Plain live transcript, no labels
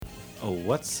Oh,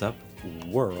 what's up,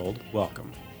 world?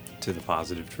 Welcome to The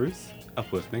Positive Truth,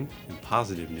 uplifting and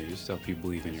positive news to help you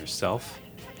believe in yourself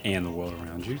and the world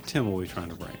around you. Tim, what are we trying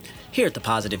to bring? Here at The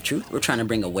Positive Truth, we're trying to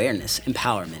bring awareness,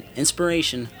 empowerment,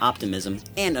 inspiration, optimism,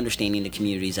 and understanding to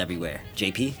communities everywhere.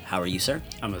 JP, how are you, sir?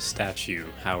 I'm a statue.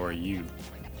 How are you?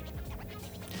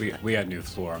 We got a new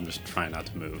floor. I'm just trying not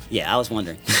to move. Yeah, I was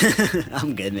wondering.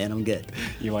 I'm good, man. I'm good.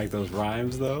 You like those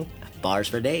rhymes, though? Bars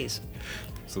for days.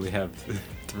 So we have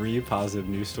 3 positive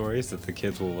news stories that the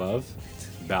kids will love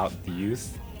about the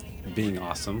youth being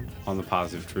awesome on The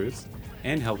Positive Truth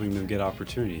and helping them get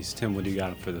opportunities. Tim, what do you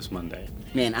got for this Monday?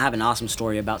 Man, I have an awesome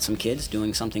story about some kids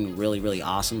doing something really, really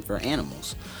awesome for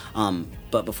animals.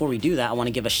 But before we do that, I want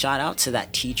to give a shout out to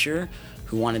that teacher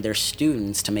who wanted their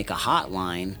students to make a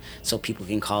hotline so people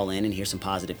can call in and hear some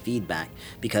positive feedback.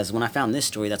 Because when I found this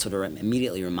story, that's what it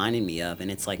immediately reminded me of.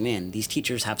 And it's like, man, these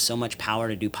teachers have so much power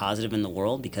to do positive in the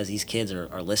world because these kids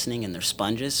are listening and they're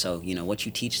sponges. So, you know, what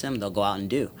you teach them, they'll go out and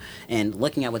do. And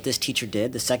looking at what this teacher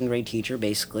did, the second grade teacher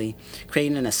basically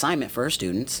created an assignment for her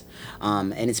students.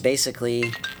 And it's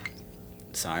basically...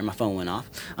 Sorry, my phone went off.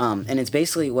 And it's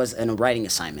basically was a writing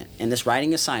assignment. And this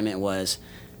writing assignment was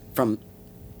from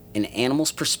an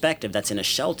animal's perspective that's in a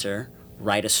shelter,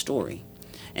 write a story.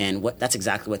 And that's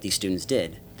exactly what these students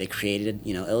did. They created,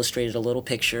 illustrated a little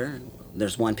picture.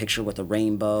 There's one picture with a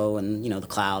rainbow and, the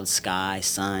clouds, sky,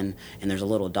 sun, and there's a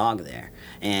little dog there.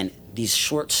 And these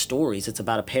short stories, it's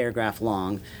about a paragraph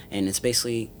long, and it's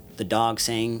basically the dog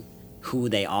saying who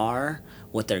they are,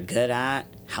 what they're good at,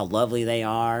 how lovely they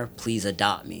are, please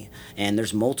adopt me. And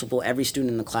there's multiple, every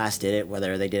student in the class did it,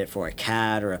 whether they did it for a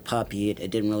cat or a puppy,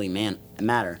 it didn't really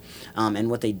matter. And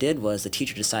what they did was the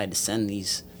teacher decided to send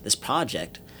this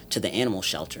project to the animal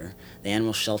shelter. The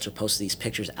animal shelter posted these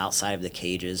pictures outside of the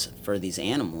cages for these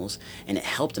animals, and it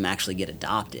helped them actually get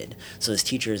adopted. So this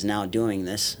teacher is now doing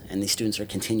this, and these students are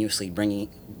continuously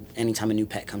anytime a new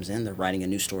pet comes in, they're writing a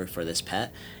new story for this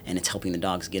pet, and it's helping the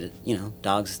dogs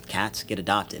cats get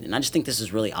adopted. And I just think this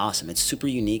is really awesome. It's super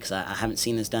unique because I haven't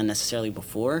seen this done necessarily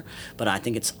before, but I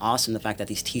think it's awesome the fact that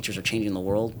these teachers are changing the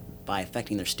world by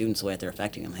affecting their students the way that they're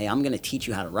affecting them. Hey, I'm going to teach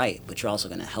you how to write, but you're also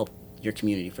going to help your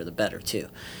community for the better too.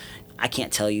 I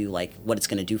can't tell you what it's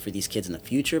going to do for these kids in the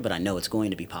future, but I know it's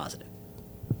going to be positive.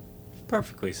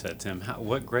 Perfectly said, Tim.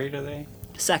 What grade are they?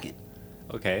 Second.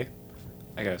 Okay.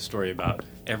 I got a story about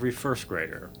every first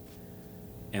grader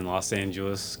in Los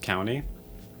Angeles County.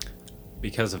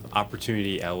 Because of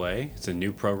Opportunity LA, it's a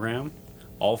new program.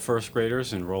 All first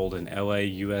graders enrolled in LA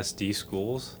USD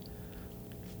schools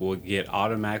will get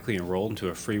automatically enrolled into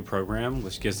a free program,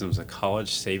 which gives them a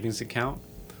college savings account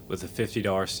with a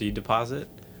 $50 seed deposit.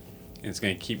 And it's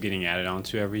going to keep getting added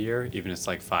onto every year, even if it's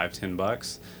like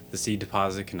 $5-10. The seed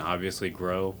deposit can obviously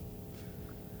grow,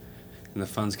 and the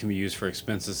funds can be used for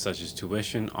expenses such as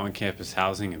tuition, on-campus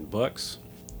housing, and books.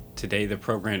 Today, the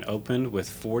program opened with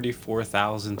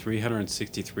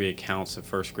 44,363 accounts of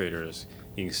first graders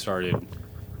getting started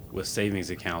with savings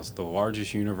accounts, the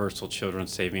largest universal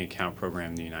children's saving account program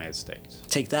in the United States.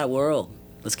 Take that, world.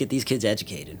 Let's get these kids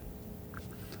educated.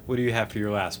 What do you have for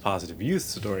your last positive youth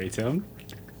story, Tim?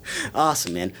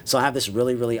 Awesome, man. So I have this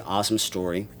really, really awesome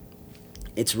story.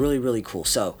 It's really, really cool.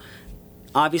 So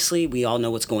obviously, we all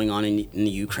know what's going on in the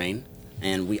Ukraine,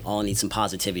 and we all need some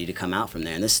positivity to come out from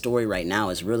there. And this story right now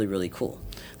is really, really cool.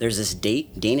 There's this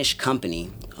Danish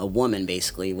company, a woman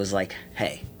basically, was like,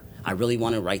 hey, I really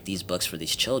want to write these books for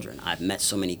these children. I've met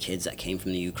so many kids that came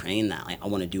from the Ukraine that I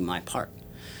want to do my part.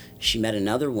 She met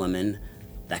another woman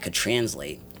that could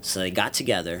translate. So they got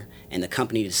together, and the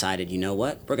company decided, you know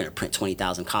what? We're going to print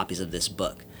 20,000 copies of this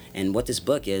book. And what this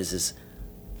book is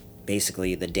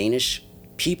basically the Danish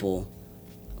people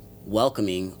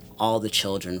welcoming all the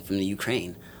children from the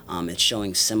Ukraine. It's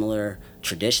showing similar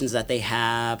traditions that they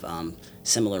have,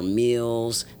 similar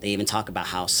meals. They even talk about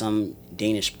how some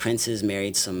Danish princes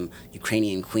married some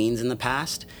Ukrainian queens in the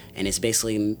past, and it's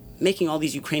basically making all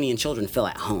these Ukrainian children feel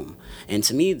at home. And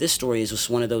to me, this story is just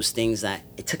one of those things that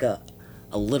it took a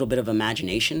little bit of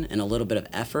imagination and a little bit of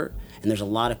effort, and there's a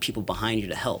lot of people behind you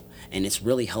to help, and it's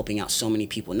really helping out so many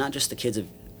people, not just the kids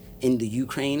in the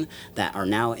Ukraine that are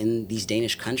now in these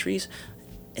Danish countries.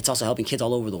 It's also helping kids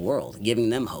all over the world, giving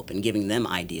them hope and giving them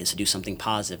ideas to do something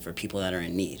positive for people that are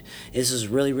in need. This is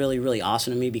really, really, really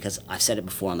awesome to me because I've said it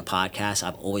before on the podcast.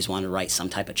 I've always wanted to write some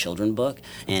type of children book.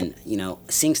 And,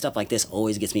 seeing stuff like this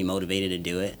always gets me motivated to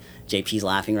do it. JP's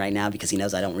laughing right now because he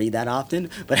knows I don't read that often.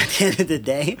 But at the end of the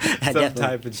day, some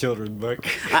type of children book.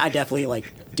 I definitely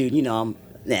dude, I'm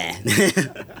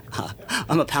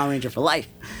a Power Ranger for life.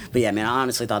 But yeah, man, I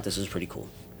honestly thought this was pretty cool.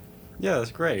 Yeah,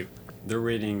 that's great. They're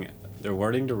learning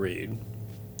to read.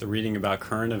 They're reading about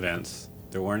current events,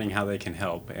 they're learning how they can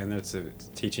help, and it's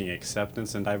teaching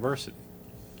acceptance and diversity.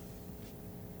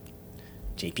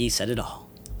 JP said it all.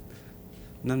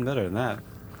 None better than that.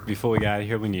 Before we get out of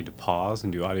here, we need to pause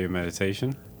and do audio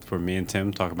meditation. Where me and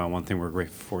Tim talk about one thing we're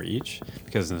grateful for each,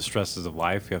 because in the stresses of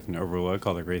life, we often overlook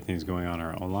all the great things going on in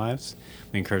our own lives.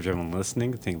 We encourage everyone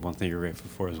listening to think of one thing you're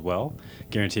grateful for as well,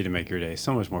 guaranteed to make your day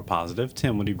so much more positive.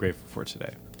 Tim, what are you grateful for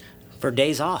today? For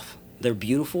days off. They're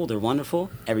beautiful, they're wonderful,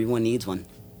 everyone needs one.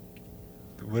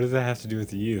 What does that have to do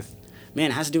with the youth? Man,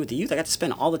 it has to do with the youth. I got to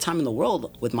spend all the time in the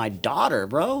world with my daughter,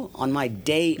 bro, on my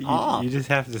day off. You just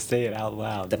have to say it out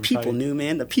loud. The people knew,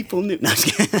 man. The people knew. No, I'm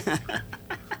just kidding.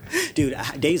 Dude,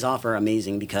 days off are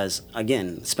amazing because,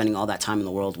 again, spending all that time in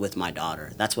the world with my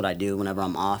daughter. That's what I do whenever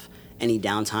I'm off. Any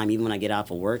downtime, even when I get off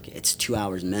of work, it's 2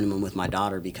 hours minimum with my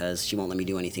daughter because she won't let me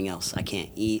do anything else. I can't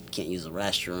eat, can't use the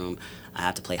restroom. I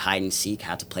have to play hide and seek, I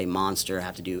have to play monster, I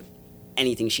have to do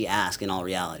anything she asks in all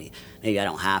reality. Maybe I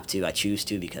don't have to, I choose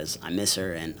to because I miss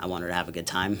her and I want her to have a good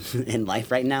time in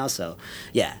life right now. So,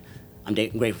 yeah, I'm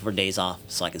grateful for days off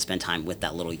so I can spend time with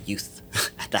that little youth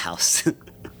at the house.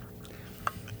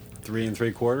 3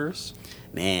 3/4?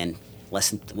 Man, less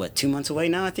than, 2 months away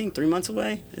now, I think? 3 months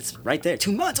away? It's right there.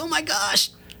 2 months, oh my gosh!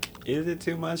 Is it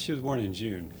 2 months? She was born in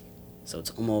June. So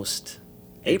it's almost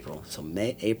April. So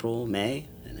April, May,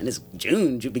 and then it's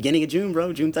June, beginning of June,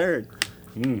 bro, June 3rd.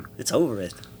 It's over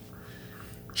with.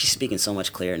 She's speaking so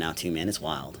much clearer now, too, man. It's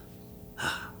wild.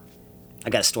 I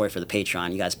got a story for the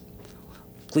Patreon. You guys,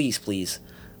 please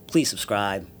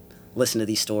subscribe. Listen to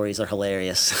these stories. They're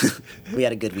hilarious. We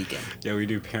had a good weekend. Yeah, we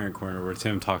do Parent Corner where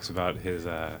Tim talks about his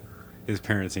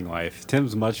parenting life.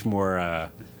 Tim's much more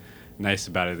nice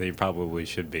about it than he probably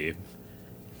should be.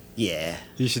 Yeah.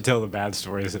 You should tell the bad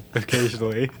stories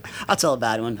occasionally. I'll tell a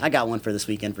bad one. I got one for this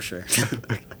weekend for sure.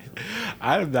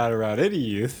 I'm not around any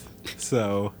youth,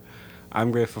 so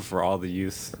I'm grateful for all the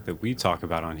youth that we talk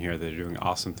about on here that are doing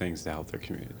awesome things to help their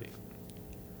community.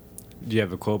 Do you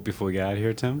have a quote before we get out of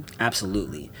here, Tim?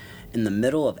 Absolutely. In the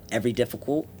middle of every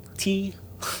difficulty,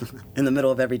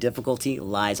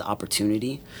 lies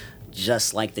opportunity.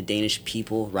 Just like the Danish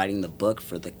people writing the book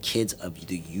for the kids of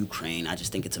the Ukraine. I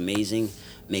just think it's amazing.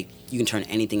 You can turn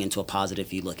anything into a positive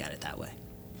if you look at it that way.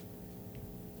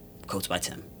 Quotes by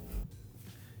Tim.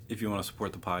 If you want to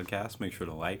support the podcast, make sure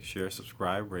to like, share,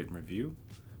 subscribe, rate, and review.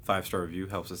 5-star review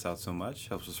helps us out so much.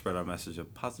 Helps us spread our message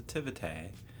of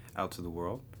positivity out to the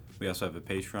world. We also have a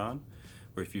Patreon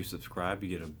where if you subscribe, you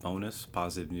get a bonus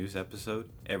positive news episode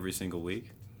every single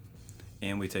week.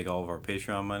 And we take all of our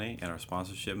Patreon money and our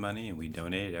sponsorship money and we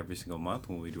donate it every single month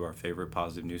when we do our favorite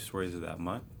positive news stories of that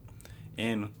month.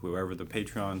 And whoever the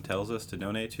Patreon tells us to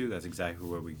donate to, that's exactly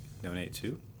where we donate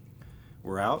to.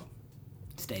 We're out.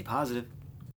 Stay positive.